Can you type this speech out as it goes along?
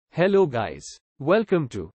Hello guys. Welcome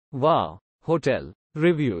to Wow Hotel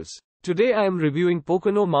Reviews. Today I am reviewing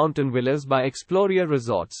Pocono Mountain Villas by Exploria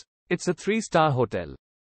Resorts. It's a 3-star hotel.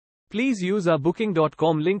 Please use our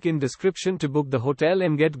booking.com link in description to book the hotel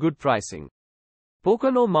and get good pricing.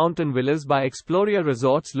 Pocono Mountain Villas by Exploria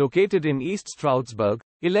Resorts, located in East Stroudsburg,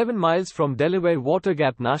 11 miles from Delaware Water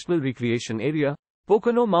Gap National Recreation Area.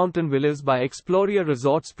 Pocono Mountain Villas by Exploria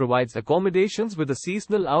Resorts provides accommodations with a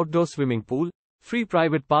seasonal outdoor swimming pool, free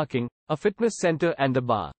private parking, a fitness center and a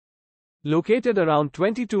bar. Located around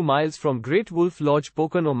 22 miles from Great Wolf Lodge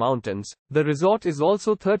Pocono Mountains, the resort is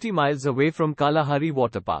also 30 miles away from Kalahari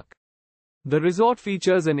Waterpark. The resort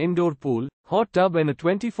features an indoor pool, hot tub and a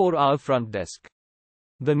 24-hour front desk.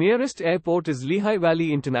 The nearest airport is Lehigh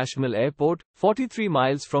Valley International Airport, 43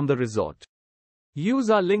 miles from the resort. Use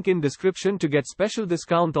our link in description to get special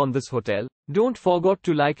discount on this hotel. Don't forget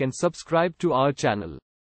to like and subscribe to our channel.